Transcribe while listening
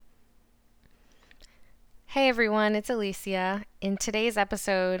Hey everyone, it's Alicia. In today's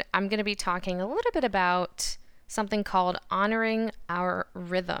episode, I'm going to be talking a little bit about something called honoring our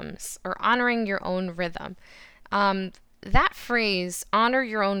rhythms or honoring your own rhythm. That phrase, honor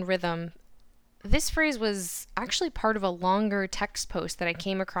your own rhythm, this phrase was actually part of a longer text post that I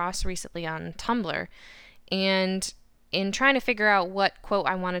came across recently on Tumblr. And in trying to figure out what quote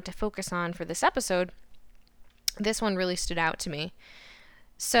I wanted to focus on for this episode, this one really stood out to me.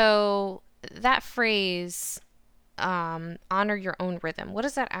 So, that phrase, honor your own rhythm, what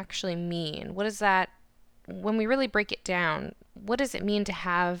does that actually mean? What does that, when we really break it down, what does it mean to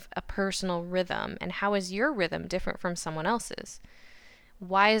have a personal rhythm? And how is your rhythm different from someone else's?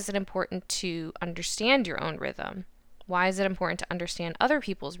 Why is it important to understand your own rhythm? Why is it important to understand other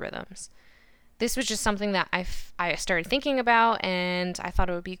people's rhythms? This was just something that I started thinking about, and I thought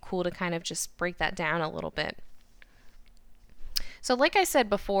it would be cool to kind of just break that down a little bit. So, like I said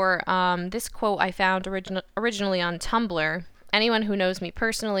before, this quote I found originally on Tumblr. Anyone who knows me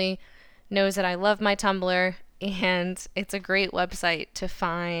personally knows that I love my Tumblr, and it's a great website to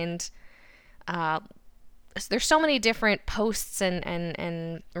find. There's so many different posts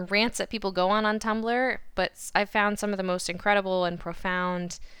and rants that people go on Tumblr, but I found some of the most incredible and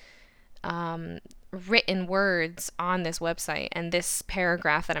profound written words on this website. And this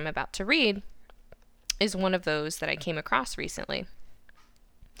paragraph that I'm about to read is one of those that I came across recently.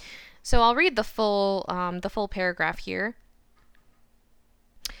 So I'll read the full paragraph here.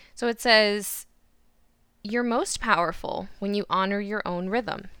 So it says, "You're most powerful when you honor your own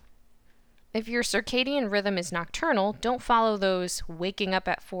rhythm. If your circadian rhythm is nocturnal, don't follow those waking up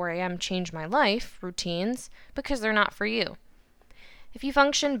at 4 a.m. change my life routines because they're not for you. If you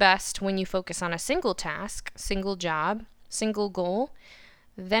function best when you focus on a single task, single job, single goal,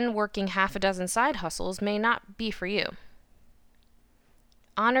 then working half a dozen side hustles may not be for you.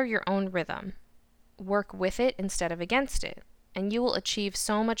 Honor your own rhythm. Work with it instead of against it, and you will achieve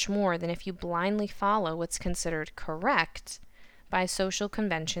so much more than if you blindly follow what's considered correct by social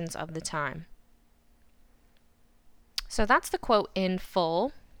conventions of the time." So that's the quote in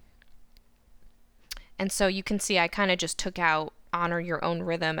full. And so you can see I kind of just took out honor your own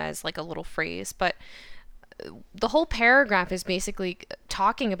rhythm as like a little phrase, but the whole paragraph is basically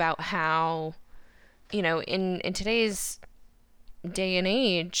talking about how, in today's day and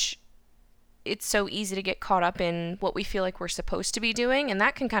age, it's so easy to get caught up in what we feel like we're supposed to be doing, and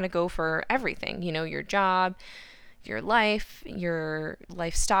that can kind of go for everything, your job, your life, your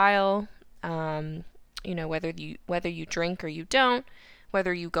lifestyle, whether you drink or you don't,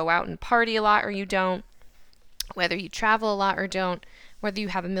 whether you go out and party a lot or you don't, whether you travel a lot or don't, whether you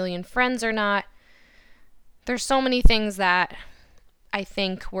have a million friends or not. There's so many things that I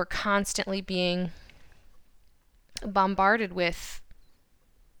think we're constantly being bombarded with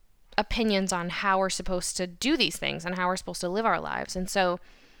opinions on how we're supposed to do these things and how we're supposed to live our lives. And so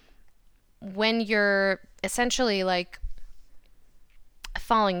when you're essentially like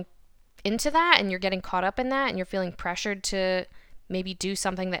falling into that and you're getting caught up in that and you're feeling pressured to maybe do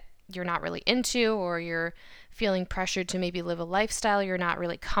something that you're not really into, or you're feeling pressured to maybe live a lifestyle you're not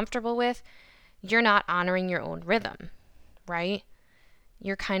really comfortable with, you're not honoring your own rhythm, right?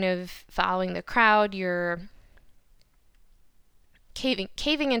 You're kind of following the crowd. You're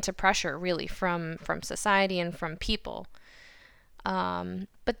caving into pressure, really, from society and from people.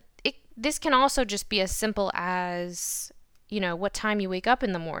 But this can also just be as simple as, what time you wake up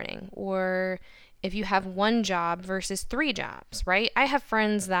in the morning, or if you have one job versus three jobs, right? I have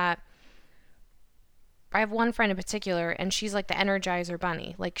one friend in particular, and she's like the Energizer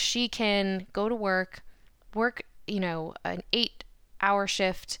Bunny. Like, she can go to work, an 8-hour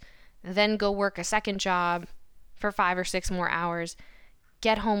shift, then go work a second job for 5 or 6 more hours,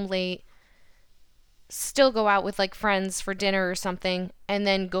 get home late, still go out with like friends for dinner or something, and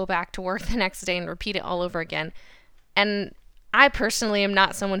then go back to work the next day and repeat it all over again. And I personally am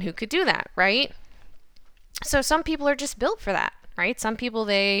not someone who could do that, right? So some people are just built for that, right? Some people,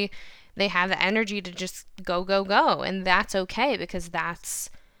 they have the energy to just go, and that's okay because that's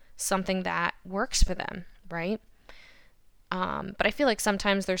something that works for them, right? But I feel like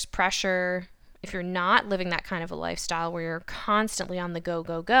sometimes there's pressure if you're not living that kind of a lifestyle where you're constantly on the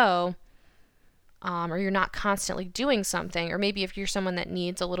go, or you're not constantly doing something, or maybe if you're someone that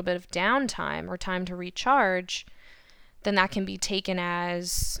needs a little bit of downtime or time to recharge, then that can be taken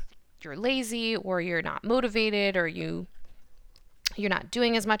as you're lazy, or you're not motivated, or you're not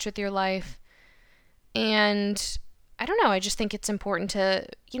doing as much with your life. And I don't know, I just think it's important to,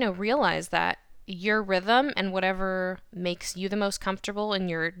 realize that your rhythm and whatever makes you the most comfortable in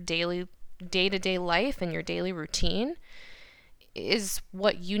your day-to-day life and your daily routine is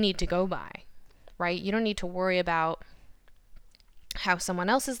what you need to go by, right? You don't need to worry about how someone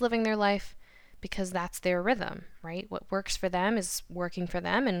else is living their life because that's their rhythm, right? What works for them is working for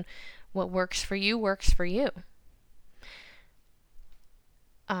them, and what works for you works for you.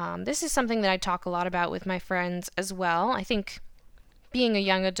 This is something that I talk a lot about with my friends as well. I think being a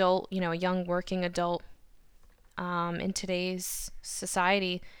young adult, a young working adult in today's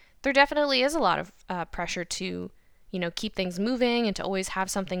society, there definitely is a lot of pressure to, keep things moving and to always have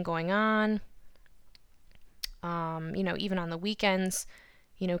something going on. Even on the weekends,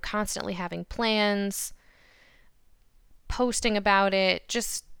 constantly having plans, posting about it.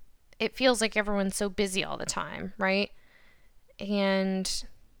 Just, it feels like everyone's so busy all the time, right? And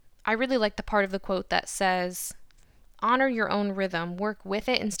I really like the part of the quote that says, honor your own rhythm, work with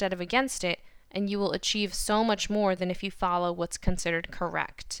it instead of against it, and you will achieve so much more than if you follow what's considered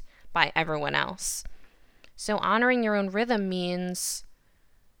correct by everyone else. So honoring your own rhythm means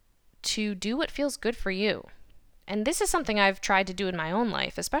to do what feels good for you. And this is something I've tried to do in my own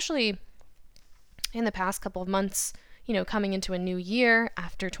life, especially in the past couple of months, coming into a new year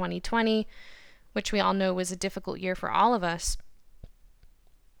after 2020, which we all know was a difficult year for all of us.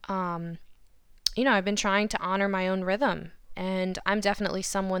 I've been trying to honor my own rhythm, and I'm definitely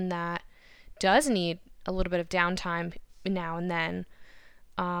someone that does need a little bit of downtime now and then.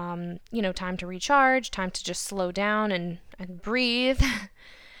 Time to recharge, time to just slow down and breathe.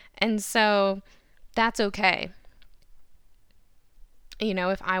 And so that's okay.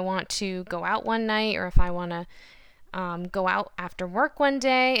 If I want to go out one night, or if I want to go out after work one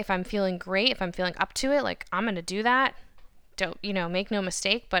day, if I'm feeling great, if I'm feeling up to it, like, I'm going to do that. Don't, make no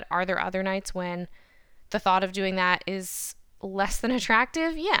mistake. But are there other nights when the thought of doing that is less than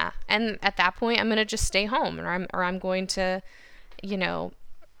attractive? Yeah. And at that point, I'm going to just stay home, or I'm going to,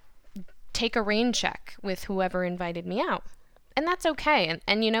 take a rain check with whoever invited me out. And that's okay.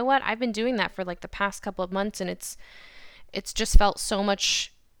 And you know what? I've been doing that for like the past couple of months, and it's just felt so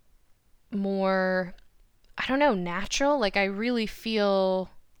much more, I don't know, natural. Like, I feel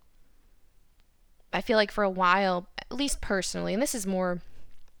like for a while, at least personally, and this is more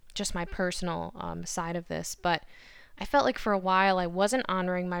just my personal side of this, but I felt like for a while I wasn't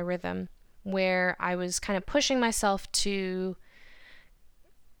honoring my rhythm, where I was kind of pushing myself to,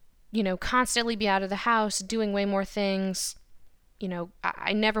 constantly be out of the house, doing way more things.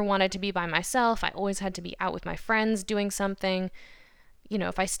 I never wanted to be by myself. I always had to be out with my friends doing something.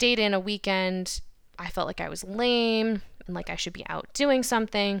 If I stayed in a weekend, I felt like I was lame and like I should be out doing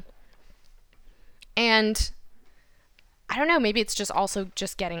something. And I don't know, maybe it's just also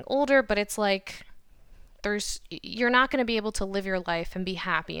just getting older, but it's like you're not going to be able to live your life and be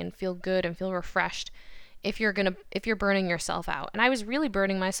happy and feel good and feel refreshed if you're burning yourself out. And I was really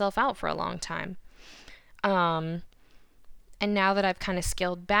burning myself out for a long time. And now that I've kind of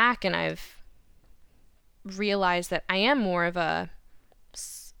scaled back and I've realized that I am more of a,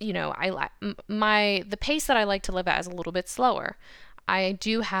 the pace that I like to live at is a little bit slower. I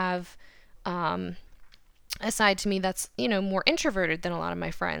do have a side to me that's, more introverted than a lot of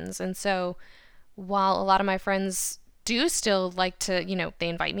my friends. And so while a lot of my friends do still like to, they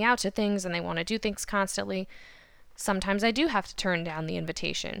invite me out to things and they want to do things constantly, sometimes I do have to turn down the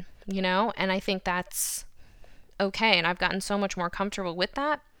invitation, and I think that's okay. And I've gotten so much more comfortable with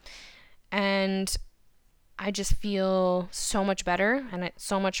that. And I just feel so much better and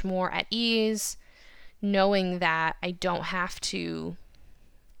so much more at ease knowing that I don't have to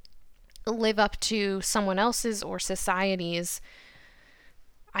live up to someone else's or society's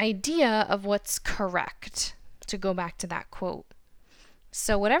idea of what's correct, to go back to that quote.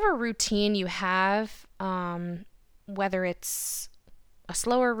 So whatever routine you have, whether it's a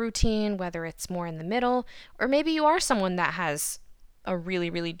slower routine, whether it's more in the middle, or maybe you are someone that has a really,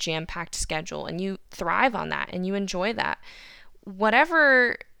 really jam-packed schedule and you thrive on that and you enjoy that.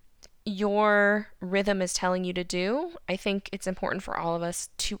 Whatever your rhythm is telling you to do, I think it's important for all of us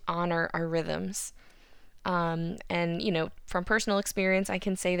to honor our rhythms. And, from personal experience, I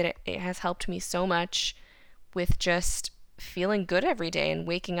can say that it has helped me so much with just feeling good every day and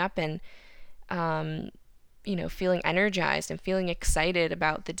waking up and, feeling energized and feeling excited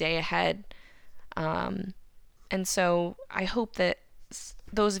about the day ahead. And so I hope that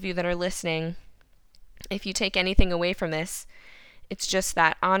those of you that are listening, if you take anything away from this, it's just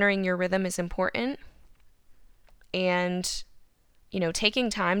that honoring your rhythm is important, and, taking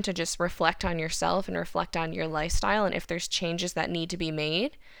time to just reflect on yourself and reflect on your lifestyle, and if there's changes that need to be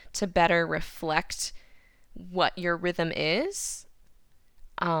made to better reflect what your rhythm is,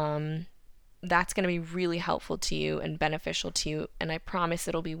 that's going to be really helpful to you and beneficial to you, and I promise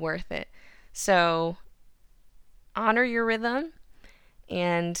it'll be worth it. So honor your rhythm,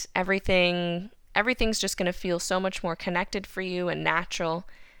 and everything everything's just going to feel so much more connected for you and natural.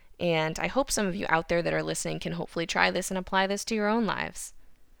 And I hope some of you out there that are listening can hopefully try this and apply this to your own lives.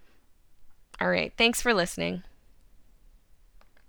 All right, thanks for listening.